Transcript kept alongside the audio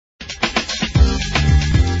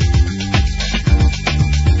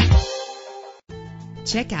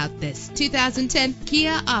Check out this 2010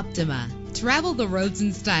 Kia Optima. Travel the roads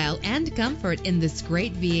in style and comfort in this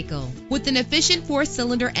great vehicle. With an efficient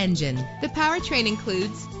 4-cylinder engine, the powertrain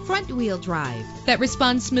includes front-wheel drive that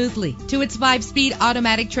responds smoothly to its 5-speed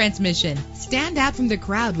automatic transmission. Stand out from the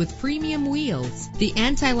crowd with premium wheels. The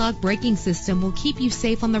anti-lock braking system will keep you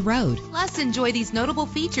safe on the road. Plus, enjoy these notable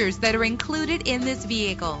features that are included in this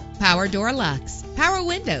vehicle: power door locks, power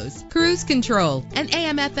windows, cruise control, an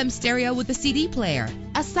AM/FM stereo with a CD player,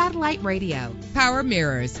 a satellite radio, power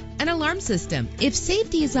mirrors, an alarm system. If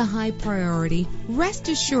safety is a high priority, rest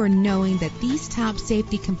assured knowing that these top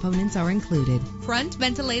safety components are included: front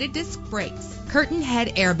ventilated disc brakes, curtain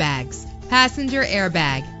head airbags, passenger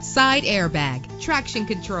airbag, side airbag, traction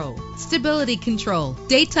control, stability control,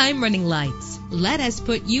 daytime running lights. Let us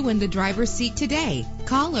put you in the driver's seat today.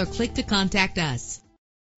 Call or click to contact us.